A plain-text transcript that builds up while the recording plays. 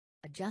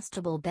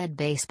Adjustable bed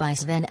base by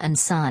Sven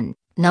Son,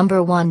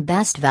 number 1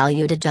 best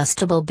valued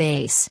adjustable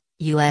base,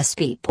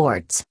 USB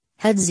ports,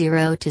 head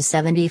 0 to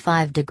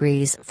 75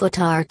 degrees, foot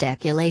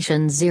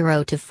articulation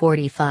 0 to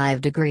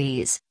 45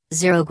 degrees,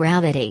 0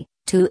 gravity,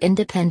 2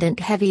 independent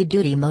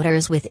heavy-duty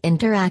motors with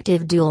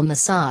interactive dual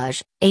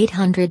massage,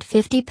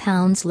 850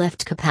 pounds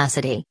lift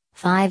capacity,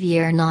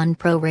 5-year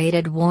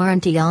non-prorated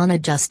warranty on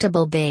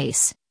adjustable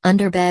base,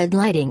 underbed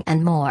lighting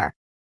and more.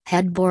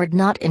 Headboard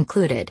not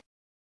included.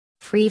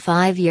 Free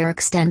 5-year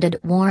extended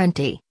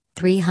warranty,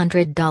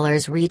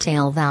 $300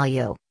 retail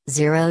value,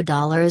 $0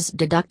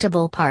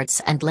 deductible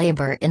parts and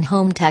labor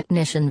in-home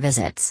technician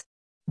visits.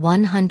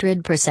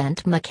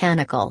 100%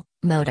 mechanical,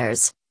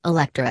 motors,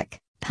 electric,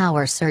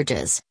 power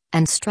surges,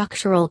 and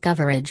structural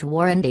coverage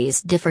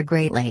warranties differ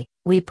greatly.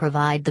 We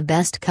provide the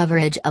best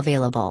coverage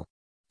available.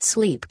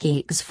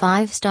 SleepGeek's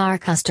 5-star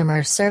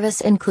customer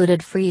service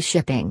included free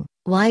shipping,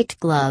 white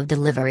glove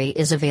delivery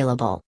is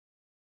available.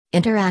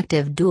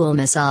 Interactive dual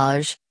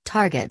massage,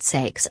 targets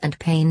aches and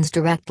pains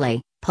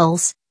directly,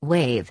 pulse,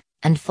 wave,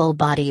 and full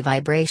body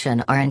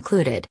vibration are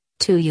included,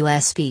 2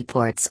 USB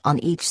ports on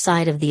each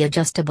side of the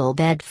adjustable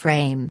bed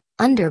frame,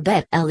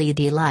 underbed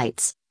LED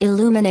lights,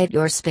 illuminate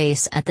your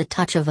space at the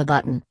touch of a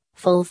button,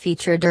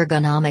 full-featured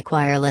ergonomic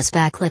wireless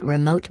backlit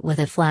remote with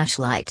a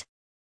flashlight.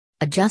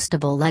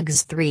 Adjustable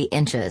legs 3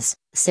 inches,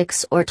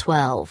 6 or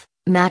 12,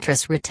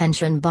 mattress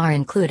retention bar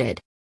included.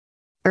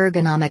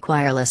 Ergonomic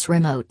wireless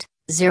remote,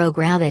 0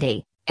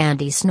 gravity,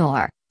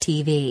 anti-snore,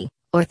 TV,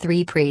 or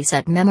 3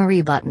 preset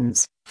memory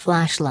buttons,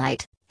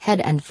 flashlight, head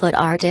and foot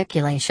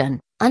articulation,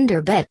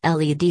 underbed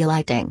LED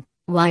lighting,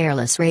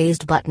 wireless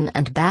raised button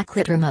and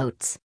backlit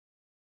remotes.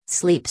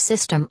 Sleep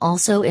system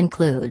also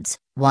includes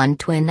 1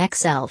 twin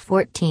XL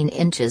 14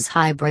 inches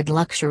hybrid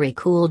luxury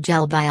cool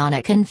gel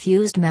bionic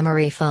infused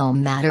memory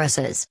foam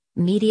mattresses,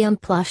 medium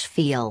plush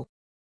feel.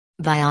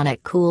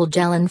 Bionic cool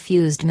gel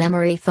infused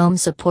memory foam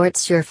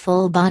supports your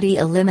full body,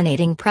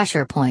 eliminating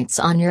pressure points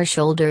on your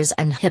shoulders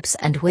and hips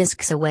and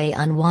whisks away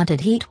unwanted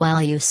heat while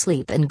you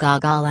sleep in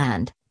Gaga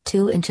Land.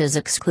 2 inches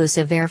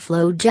exclusive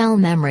airflow gel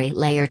memory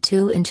layer.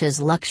 2 inches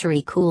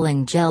luxury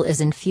cooling gel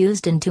is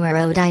infused into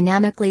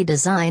aerodynamically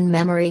designed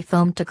memory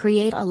foam to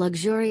create a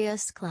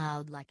luxurious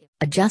cloud-like.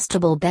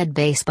 Adjustable bed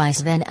base by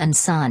Sven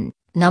Son,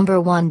 number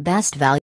 1 best value.